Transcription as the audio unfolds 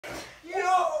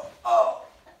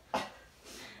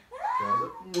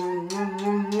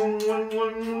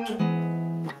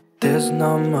There's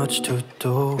not much to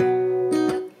do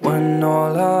when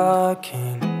all I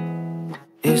can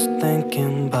is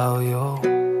thinking about you.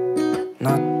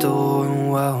 Not doing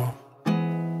well,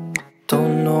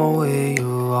 don't know where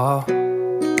you are,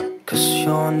 'cause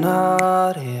you're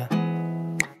not here.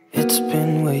 It's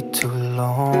been way too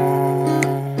long.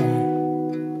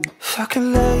 If I could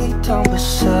lay down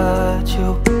beside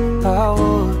you, I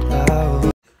would.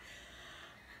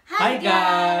 Hi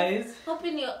guys!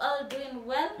 Hoping you're all doing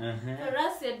well. For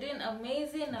us, you're doing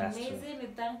amazing. We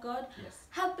thank God. Yes.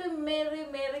 Happy Merry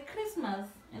Christmas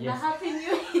and Yes. a Happy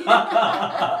New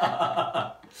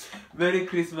Year. Merry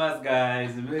Christmas,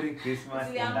 guys! Merry Christmas!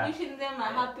 So I'm wishing them a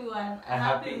happy one. A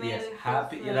happy Merry Christmas.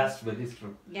 happy. Yeah, that's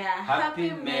true. Yeah, Happy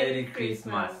Merry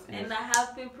Christmas. And a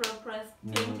happy prosperous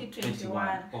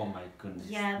 2021. Oh my goodness.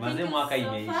 Yeah, thank Manze you mwaka so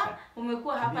imeisha. far.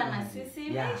 Umekuwa hapa na Amazing.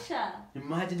 sisi Yeah. imeisha.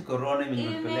 Imagine corona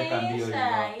imenipeleka mbio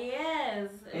Imeisha, hivyo.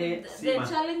 yes. Eh, The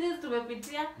challenges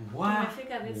tumepitia,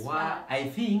 tumefika this far.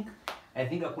 I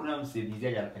think hakuna msaidizi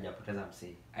hajapoteza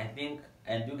msee. I think,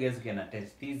 and you guys can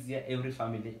attest, this year every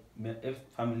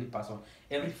family person,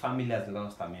 every family has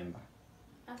lost a member.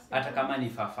 Hata kama ni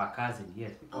fafa cousin,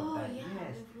 yes, people died. Yeah,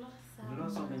 Yes, we've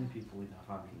lost so many people in our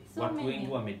family. So Watu many. wengi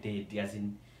wamededi, as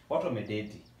in watu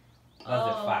wamededi. That's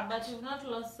the fact. But you've not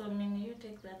lost so many. You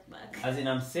take that back. As in,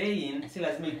 I'm saying, si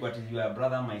lazima ikuwa ati your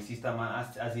brother, my sister,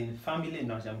 as in family,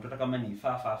 na mtoto kama ni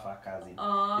far cousin.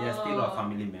 They are still our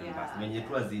family members. When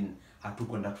you as in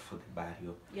hatukwenda for the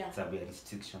burial. It's a very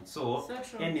restriction. So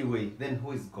true. anyway, then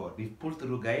who is God? We've pulled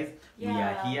through, guys. We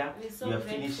are here. We are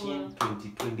finishing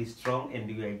 2020 strong, and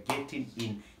we are getting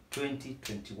in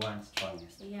 2021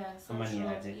 strongest. Yeah, so Kama ni true.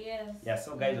 aje. Yes. Yeah,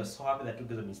 so guys, we're so happy that you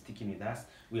guys have been sticking with us.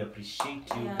 We appreciate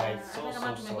you guys so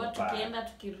Kama so tumekuwa bad. tukienda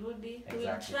tukirudi. We'll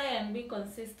Exactly. try and be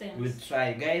consistent. We'll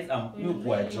try, guys. We'll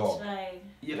Kwa really job. try.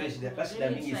 Ile shida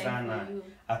Really mingi try sana. for you.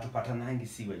 Hatupatanangi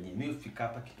si wenyewe. Mimi hufika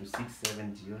hapa kitu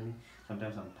 6-7 jioni.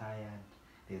 Sometimes I'm tired.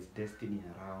 There's destiny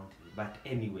around.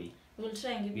 But anyway, We'll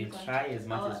try and give you we'll try as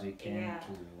much as we can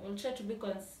to. We'll try to be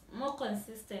more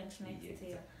consistent next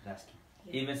year. That's true.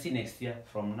 Yeah. Even see next year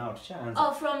from now to chance.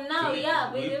 Oh, from now,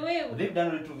 yeah. By the way, they've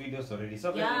done 2 videos already.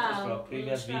 So guys, Yeah, for our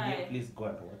previous we'll try. video, please go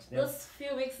and watch them. those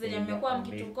few weeks zenye mmekuwa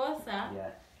mkitukosa,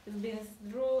 Yeah. it's been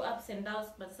through ups and downs,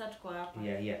 but sasa tuko hapa.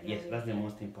 Yes, that's the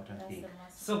most important That's thing. the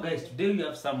most So guys, today we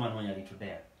have someone mwenye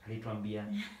alitudare. Alituambia,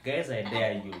 guys, I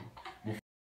dare you.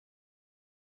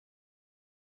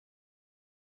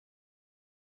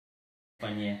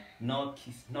 Mfanye no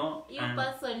kiss, no You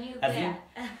person, you as there.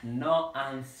 in, no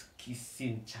hands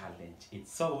kissing challenge.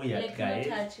 It's so weird, Like guys.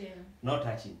 no touching. No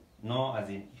touching. No, as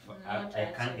in, if No I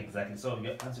can't touching. exactly. So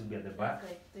your hands will be at the back.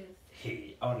 Just like this.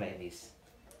 Hey, all like this.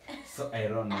 So I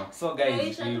don't know. So Can guys,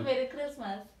 you wish you Merry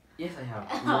Christmas? yes, I have.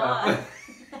 Oh.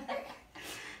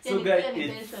 So guys,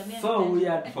 it's so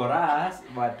weird for us,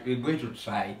 but we're going to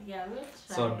try. Yeah, we'll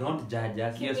try. So don't judge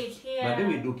us. Keep Yes, it here. but then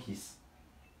we do kiss.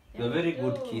 Yeah, We're very we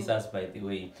good do. kissers, by the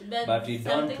way. But we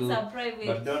some don't things do. are private.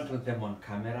 But don't do them on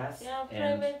cameras. Yeah,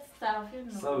 and private stuff, you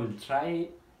know. so we'll try,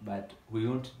 but we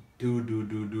won't do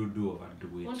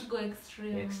overdo it. Won't go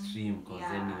extreme. Extreme, because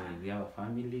Yeah. anyway, we have a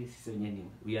family.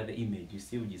 We are the image. You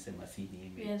see, we just say the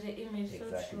image. We are the image,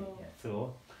 Exactly. so true. Yeah.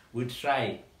 So we'll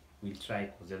try.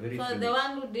 Because we're very. For few the weeks.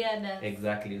 one who dared us.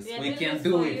 Exactly. We are We doing can this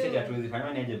do for it. you. Say that with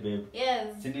fanya niaje, babe.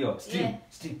 Yes. Sindio? Steam, Yeah.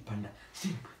 steam, panda,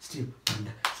 steam,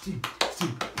 panda, steam,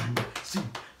 panda, steam,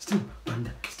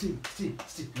 panda, steam.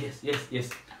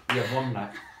 Yes. We are bomb now.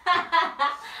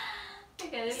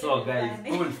 Okay, So guys, funny.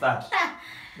 who will start?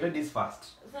 Ladies first.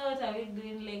 So what are we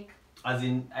doing? Like, As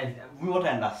in, what I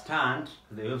understand,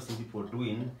 the way I've seen people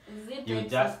doing, is it you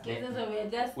types just of cases or we're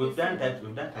just we've done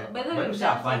kissing? that. By the way, But we've we done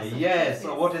shall find types it. of Yes, cases.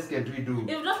 so what else can we do?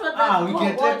 If not what that, We go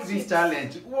can watch take this it.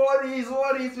 challenge. What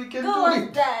is, we can Go do watch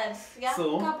it. that. Yeah,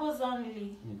 So- couples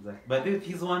only. Exactly. But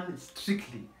this one is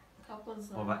strictly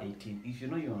Couples over only. 18. If you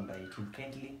know you're under 18,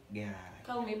 kindly get out.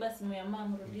 Kama umeiba simu ya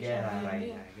mama Get rudisha out mbio right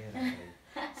mbio. now. Get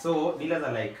out. So dealers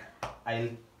are like,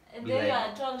 And Be then you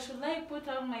like- are told, should I put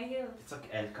on my heels? it's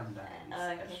okay, I'll come down with this.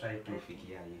 Okay. I'll try to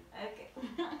fikia you. Okay.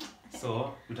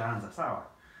 So utaanza sawa?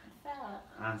 Sawa.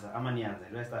 Answer. Ama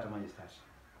nianze. Do I start or you start?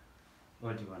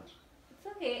 What do you want?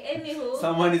 It's okay. Anywho,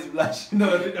 Someone is blushing. No,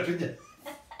 not just.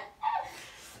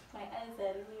 my eyes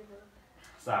are really red.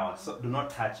 Sawa. So do not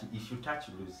touch me. If you touch,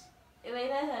 you lose. My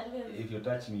eyes are red. If you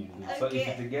touch me, you lose. So Okay.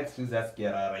 if it gets loose, just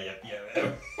get out of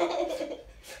here.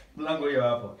 Mlango hiyo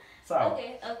hapo. Sawa.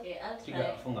 Okay, I'll Piga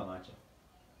try. funga macho.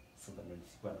 So that when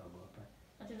sikuwa naogopa.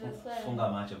 What is this one?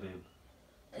 Funga macho, babe.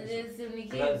 This unique.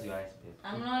 Close your eyes, babe.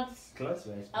 I'm not. Close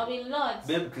your eyes. I Babe, will not.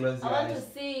 babe close I your want to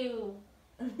eyes. see you.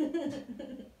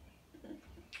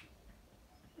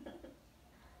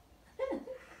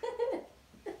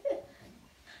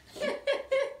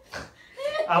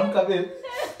 Amka babe.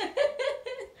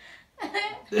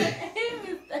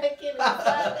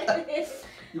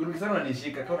 Ukisema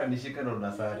unanishika, kama unanishika ndo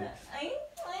unasari.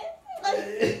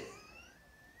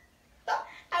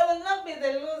 I will not be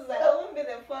the loser. I won't be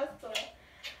the first one.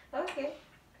 Okay.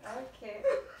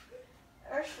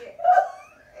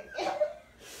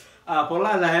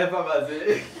 Polala hapa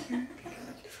baze.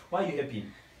 Why are you happy?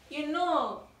 You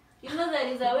know there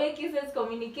is a way kisses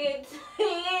communicate.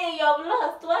 Hey, you're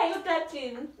lost. Why are you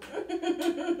touching?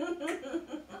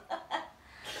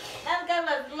 That guy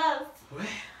was lost.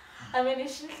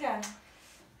 Amenishika.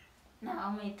 Na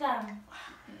umeitana.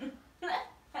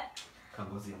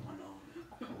 Kangozi ya mwanaume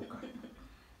kukauka.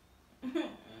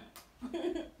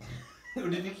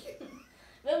 Unifiki?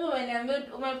 Wewe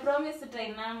umeniambia umepromise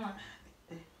utainama.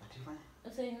 Atifanya?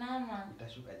 Utainama.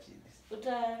 Utashuka chini.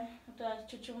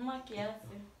 Utachuchumaa kiasi.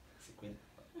 Sikwenda.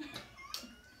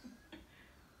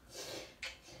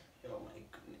 Oh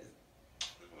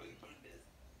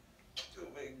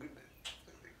my goodness.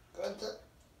 Kwanza.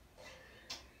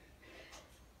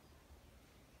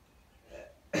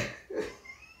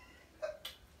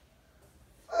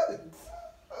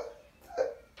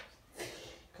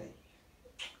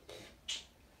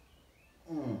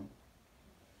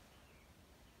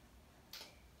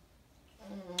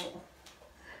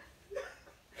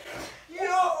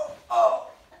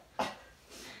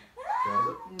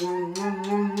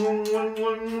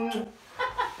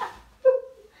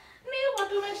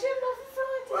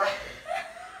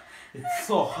 It's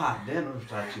so hard. Then we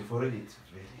touch you for it. It's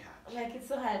very hard. Like it's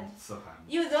so hard. It's so hard.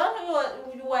 You the one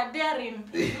who were daring.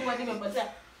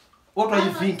 What are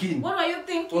you thinking? What are you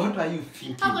thinking? What are you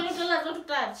thinking? How can you tell us what to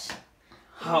touch?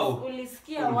 How?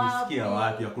 Ulisikia wapi? Ulisikia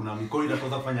wapi? Kuna mikono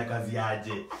inaweza kufanya kazi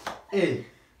aje?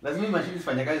 Lazima mashine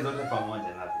zifanye kazi zote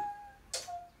pamoja nazi.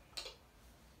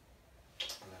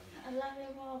 I love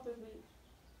you more, baby.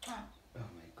 Oh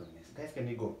my goodness. Guys, can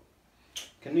we go?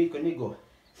 Can we go?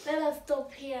 Let us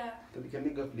stop here. Can we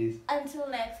go, please? Until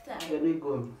next time. Can we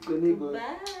go? Can we go?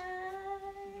 Bye.